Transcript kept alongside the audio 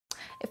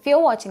If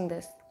you're watching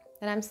this,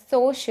 then I'm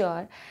so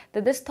sure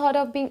that this thought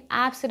of being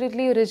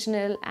absolutely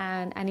original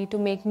and I need to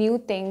make new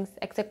things,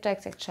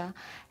 etc.,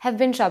 have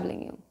been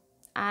troubling you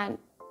and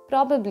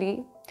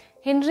probably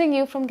hindering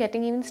you from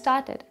getting even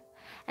started.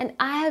 And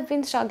I have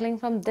been struggling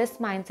from this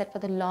mindset for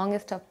the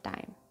longest of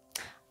time,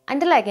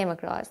 until I came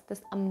across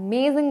this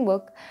amazing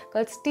book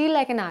called Steal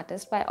Like an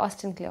Artist by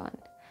Kleon.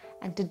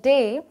 And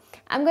today,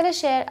 I'm going to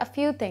share a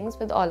few things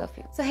with all of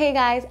you. So hey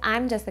guys,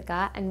 I'm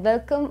Jessica and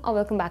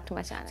welcome back to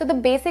my channel. So the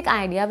basic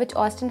idea which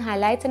Austin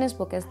highlights in his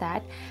book is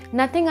that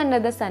nothing under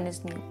the sun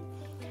is new,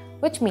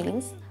 which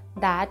means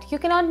that you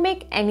cannot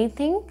make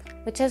anything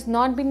which has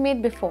not been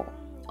made before.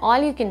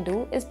 All you can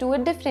do is do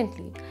it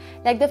differently.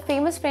 Like the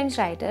famous French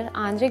writer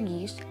André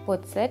Gide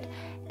puts it,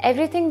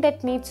 everything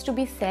that needs to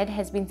be said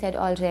has been said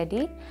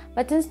already,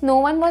 but since no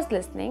one was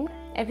listening,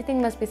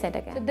 everything must be said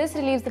again. So this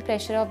relieves the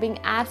pressure of being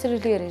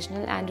absolutely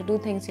original and to do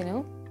things,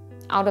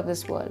 out of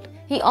this world.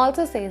 He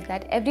also says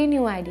that every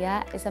new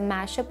idea is a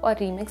mashup or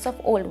remix of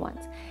old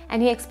ones.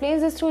 And he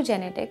explains this through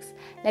genetics,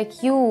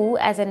 like you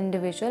as an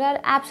individual are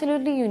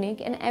absolutely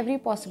unique in every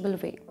possible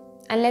way.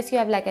 Unless you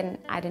have like an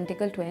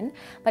identical twin,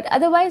 but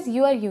otherwise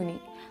you are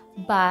unique.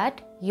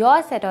 But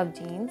your set of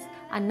genes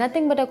are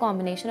nothing but a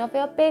combination of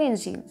your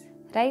parents' genes,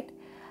 right?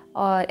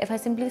 Or if I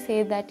simply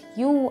say that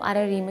you are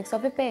a remix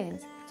of your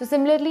parents. So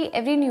similarly,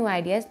 every new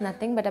idea is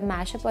nothing but a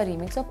mashup or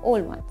remix of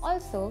old ones.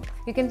 Also,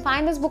 you can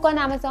find this book on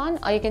Amazon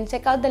or you can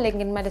check out the link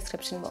in my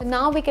description box. So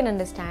now we can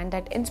understand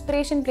that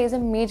inspiration plays a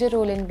major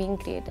role in being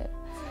creative.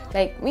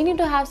 Like we need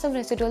to have some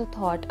residual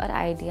thought or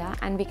idea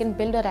and we can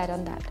build or add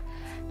on that.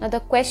 Now the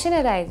question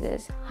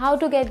arises, how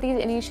to get these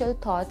initial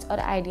thoughts or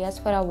ideas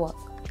for our work?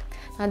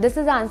 Now this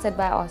is answered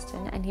by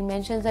Austin and he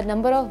mentions a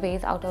number of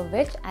ways, out of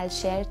which I'll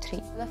share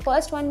 3. The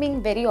first one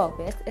being very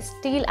obvious is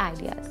steal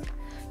ideas.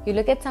 You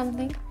look at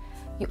something,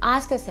 you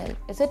ask yourself,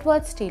 is it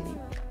worth stealing?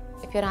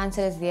 If your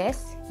answer is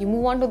yes, you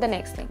move on to the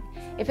next thing.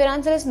 If your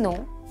answer is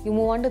no, you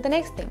move on to the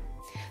next thing.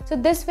 So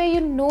this way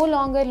you no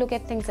longer look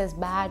at things as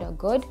bad or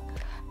good,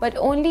 but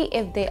only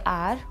if they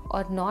are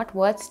or not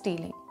worth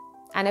stealing.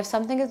 And if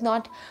something is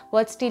not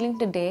worth stealing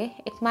today,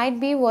 it might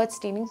be worth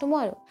stealing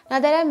tomorrow. Now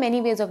there are many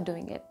ways of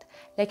doing it.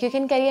 Like you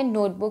can carry a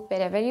notebook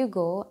wherever you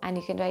go and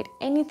you can write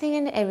anything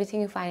and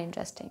everything you find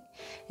interesting.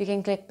 You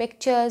can click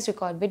pictures,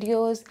 record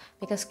videos,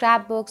 make a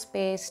scrapbooks,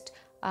 paste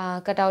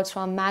cutouts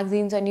from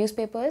magazines or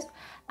newspapers,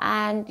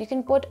 and you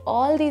can put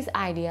all these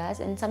ideas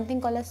in something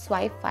called a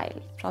swipe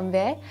file, from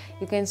where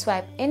you can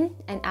swipe in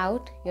and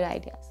out your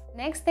ideas.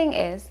 Next thing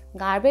is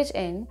garbage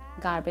in,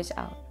 garbage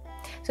out.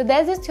 So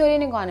there's this theory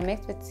in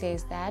economics which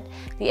says that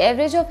the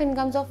average of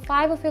incomes of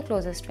 5 of your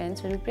closest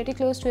friends will be pretty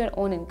close to your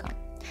own income.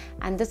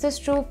 And this is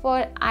true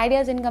for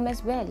ideas income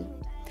as well.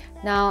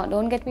 Now,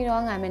 don't get me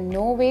wrong, I'm in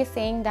no way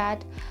saying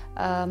that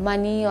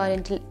money or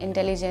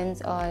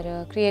intelligence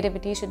or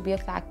creativity should be a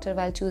factor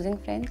while choosing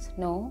friends.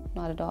 No,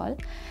 not at all.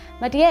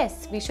 But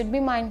yes, we should be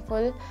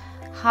mindful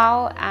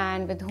how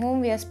and with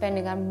whom we are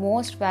spending our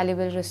most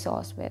valuable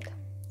resource with,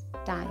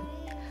 time.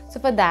 So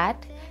for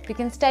that, you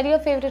can study your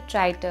favorite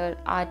writer,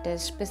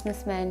 artist,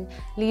 businessman,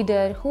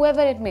 leader,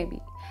 whoever it may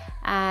be.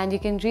 And you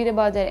can read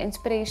about their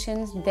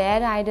inspirations,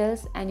 their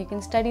idols, and you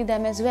can study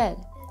them as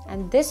well.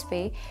 And this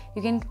way,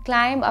 you can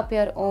climb up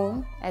your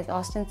own, as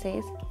Austin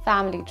says,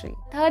 family tree.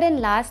 Third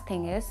and last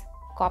thing is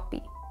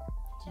copy.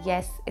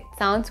 Yes, it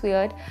sounds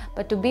weird,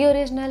 but to be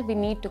original, we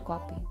need to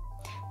copy.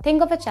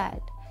 Think of a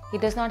child. He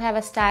does not have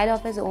a style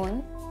of his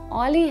own.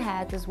 All he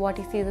has is what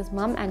he sees his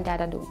mom and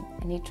dad are doing,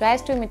 and he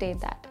tries to imitate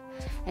that.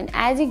 And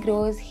as he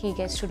grows, he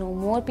gets to know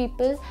more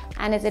people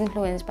and is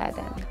influenced by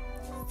them.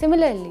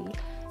 Similarly,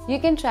 you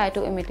can try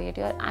to imitate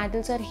your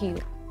idols or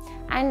hero.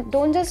 And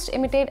don't just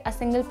imitate a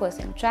single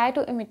person. Try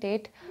to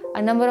imitate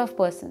a number of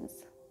persons.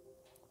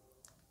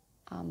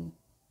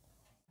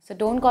 So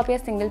don't copy a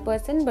single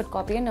person, but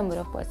copy a number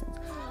of persons.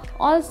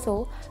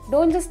 Also,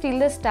 don't just steal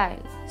the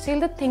style. Steal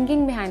the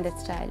thinking behind that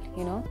style,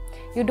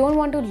 You don't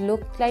want to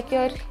look like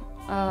your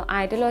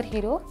idol or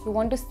hero. You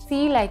want to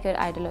see like your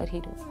idol or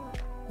hero.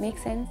 Make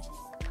sense?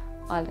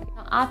 Alright.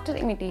 Now, after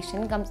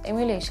imitation comes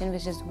emulation,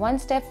 which is one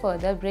step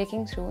further,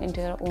 breaking through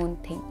into your own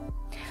thing.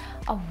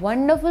 A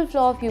wonderful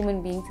flaw of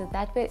human beings is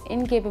that we're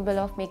incapable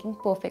of making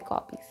perfect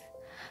copies.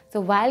 So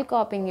while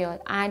copying your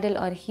idol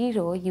or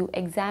hero, you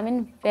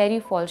examine where you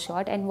fall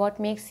short and what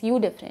makes you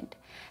different.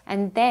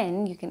 And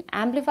then you can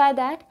amplify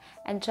that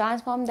and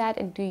transform that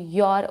into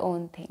your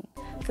own thing.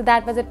 So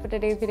that was it for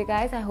today's video,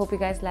 guys. I hope you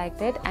guys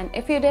liked it. And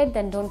if you did,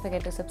 then don't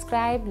forget to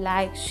subscribe,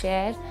 like,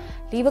 share,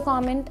 leave a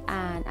comment,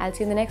 and I'll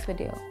see you in the next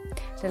video.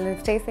 Till then,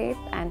 stay safe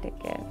and take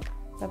care.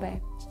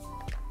 Bye-bye.